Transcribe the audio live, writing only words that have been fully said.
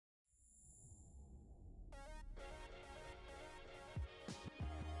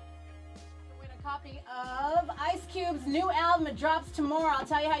Cube's new album drops tomorrow. I'll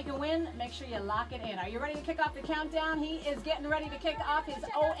tell you how you can win. Make sure you lock it in. Are you ready to kick off the countdown? He is getting ready to kick off his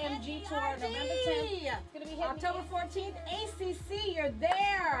OMG tour November 10th. It's going to be hitting October 14th. ACC, you're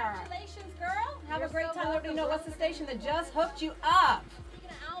there. Congratulations, girl. Have a great time. Let me know what's the station that just hooked you up. Speaking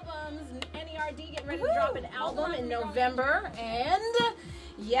of albums, NERD getting ready to drop an album in November. And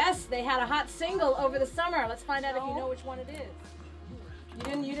yes, they had a hot single over the summer. Let's find out if you know which one it is. You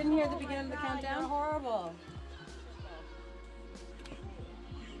didn't hear the beginning of the countdown? You're horrible.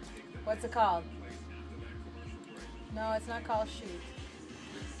 What's it called? No, it's not called Shoot.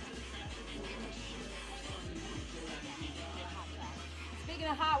 Speaking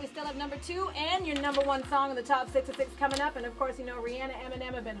of hot, we still have number 2 and your number 1 song in the top 6 of 6 coming up. And of course, you know, Rihanna,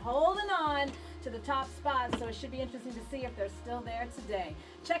 Eminem have been holding on to the top spots, so it should be interesting to see if they're still there today.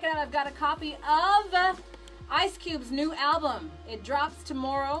 Check it out. I've got a copy of Ice Cube's new album. It drops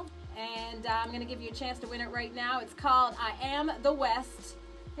tomorrow, and I'm going to give you a chance to win it right now. It's called I Am the West.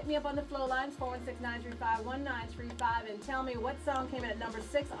 Hit me up on the flow lines, 416-935-1935, and tell me what song came in at number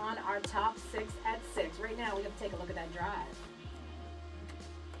 6 on our top 6 at 6. Right now, we have to take a look at that drive.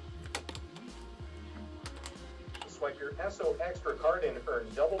 Swipe your SO Extra card and earn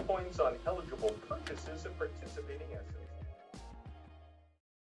double points on eligible purchases of participating SOs.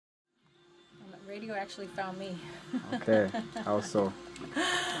 Radio actually found me. Okay, how so?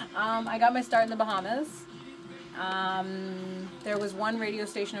 I got my start in the Bahamas. There was one radio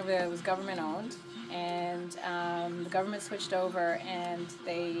station over there that was government owned, and the government switched over and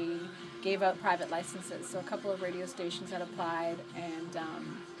they gave out private licenses. So a couple of radio stations had applied and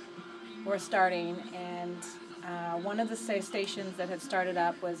were starting, and one of the stations that had started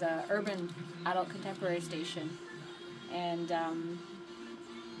up was an urban adult contemporary station, and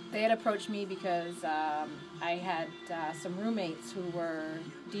they had approached me because I had some roommates who were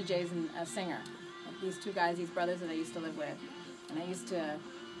DJs and a singer. These two guys, these brothers that I used to live with, and I used to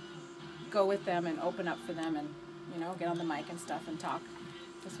go with them and open up for them and, you know, get on the mic and stuff and talk.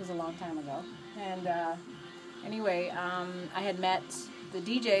 This was a long time ago. And anyway, I had met the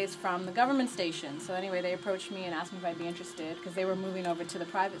DJs from the government station. So anyway, they approached me and asked me if I'd be interested, because they were moving over to the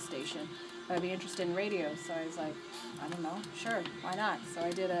private station. If I'd be interested in radio. So I was like, I don't know, sure, why not? So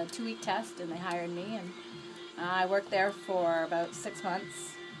I did a 2-week test and they hired me, and I worked there for about 6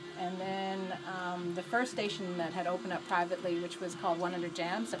 months. And then the first station that had opened up privately, which was called 100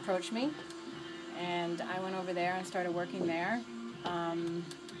 Jams, approached me. And I went over there and started working there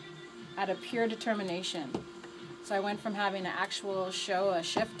out of pure determination. So I went from having an actual show, a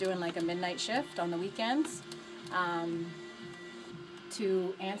shift, doing like a midnight shift on the weekends,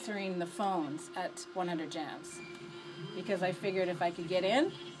 to answering the phones at 100 Jams. Because I figured if I could get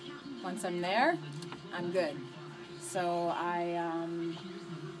in, once I'm there, I'm good. So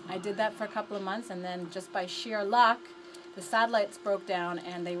I did that for a couple of months, and then just by sheer luck, the satellites broke down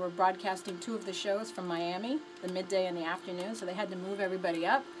and they were broadcasting 2 of the shows from Miami, the midday and the afternoon, so they had to move everybody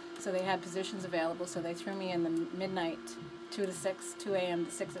up, so they had positions available, so they threw me in the midnight 2 to 6, 2 a.m.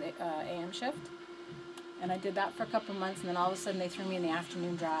 to 6 a.m. shift. And I did that for a couple of months, and then all of a sudden they threw me in the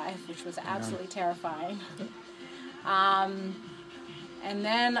afternoon drive, which was absolutely terrifying. And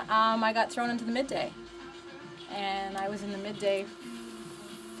then I got thrown into the midday, and I was in the midday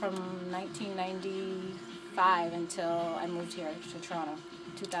from 1995 until I moved here to Toronto,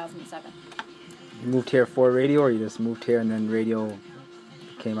 2007. You moved here for radio, or you just moved here and then radio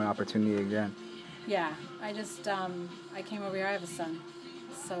became an opportunity again? Yeah, I just, I came over here. I have a son,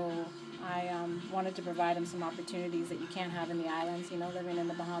 so I wanted to provide him some opportunities that you can't have in the islands, you know, living in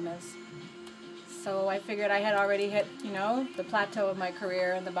the Bahamas. So I figured I had already hit, you know, the plateau of my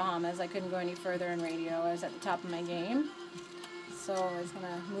career in the Bahamas. I couldn't go any further in radio. I was at the top of my game. So I was going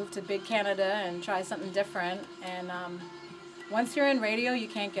to move to big Canada and try something different. And once you're in radio, you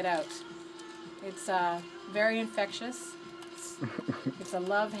can't get out. It's very infectious. It's a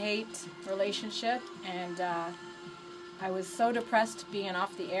love-hate relationship. And I was so depressed being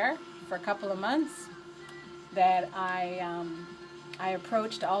off the air for a couple of months that I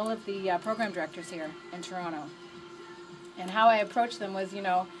approached all of the program directors here in Toronto. And how I approached them was, you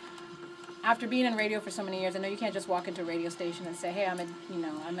know, after being in radio for so many years, I know you can't just walk into a radio station and say, hey, I'm an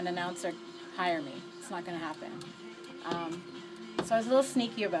announcer, hire me. It's not going to happen. So I was a little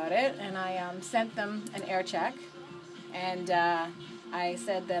sneaky about it, and I sent them an air check, and I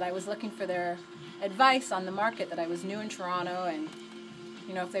said that I was looking for their advice on the market, that I was new in Toronto, and,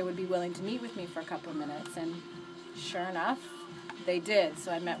 you know, if they would be willing to meet with me for a couple of minutes. And sure enough, they did.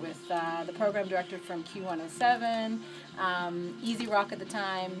 So I met with the program director from Q107, Easy Rock at the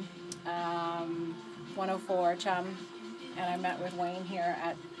time, 104 Chum, and I met with Wayne here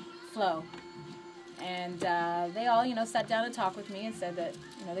at Flow. And they all, you know, sat down and talked with me and said that,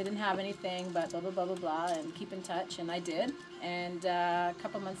 you know, they didn't have anything but blah, blah, blah, blah, blah, and keep in touch, and I did. And a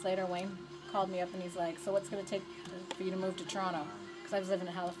couple months later, Wayne called me up and he's like, so what's going to take for you to move to Toronto? Because I was living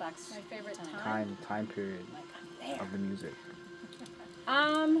in Halifax. My favorite time period of the music.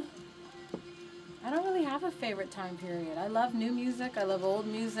 I don't really have a favorite time period. I love new music, I love old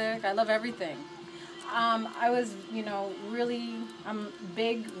music, I love everything. I was, you know, really, I'm a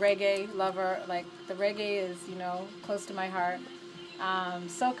big reggae lover. Like, the reggae is, you know, close to my heart.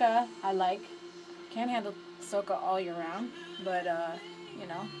 Soca, I like. Can't handle soca all year round, but, you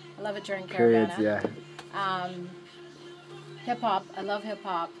know, I love it during Periods, Caravana. yeah. Hip-hop, I love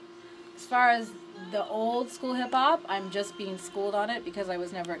hip-hop. As far as the old school hip-hop, I'm just being schooled on it because I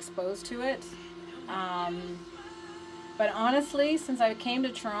was never exposed to it. But honestly, since I came to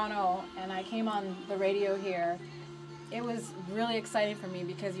Toronto and I came on the radio here, it was really exciting for me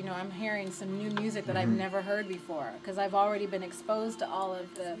because, you know, I'm hearing some new music that I've never heard before because I've already been exposed to all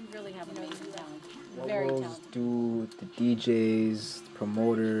of the, really have amazing talent. Very talented. What roles do the DJs,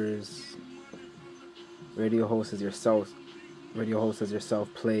 promoters, radio hosts as yourself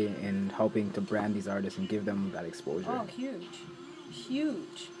play in helping to brand these artists and give them that exposure? Oh, huge.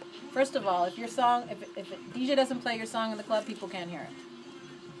 Huge. First of all, if your song, if a DJ doesn't play your song in the club, people can't hear it.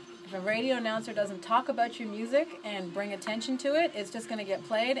 If a radio announcer doesn't talk about your music and bring attention to it, it's just going to get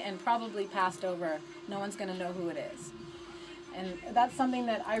played and probably passed over. No one's going to know who it is. And that's something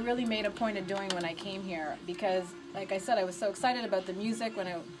that I really made a point of doing when I came here because, like I said, I was so excited about the music when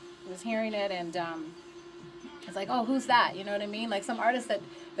I was hearing it, and it's like, oh, who's that? You know what I mean? Like, some artists that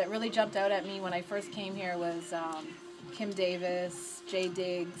really jumped out at me when I first came here was Kim Davis, Jay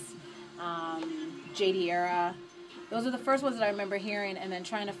Diggs, JD Era. Those are the first ones that I remember hearing and then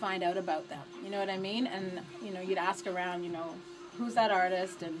trying to find out about them. You know what I mean? And, you know, you'd ask around, you know, who's that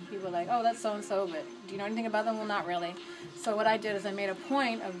artist? And people were like, oh, that's so-and-so, but do you know anything about them? Well, not really. So what I did is I made a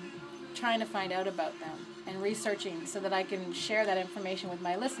point of trying to find out about them and researching so that I can share that information with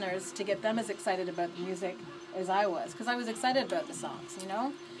my listeners to get them as excited about the music as I was. Because I was excited about the songs, you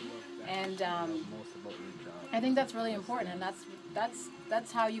know? And I think that's really important, and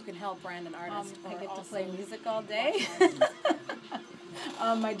that's how you can help brand an artist. I get to play music all day.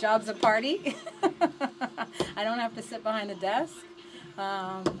 My job's a party. I don't have to sit behind a desk.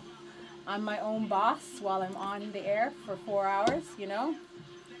 I'm my own boss while I'm on the air for 4 hours, you know.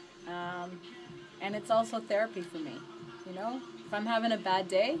 And it's also therapy for me, you know. If I'm having a bad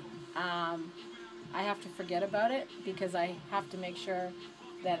day, I have to forget about it because I have to make sure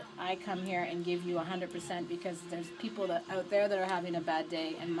that I come here and give you 100% because there's people out there that are having a bad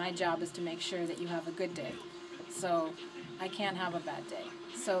day, and my job is to make sure that you have a good day. So I can't have a bad day.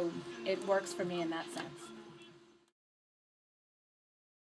 So it works for me in that sense.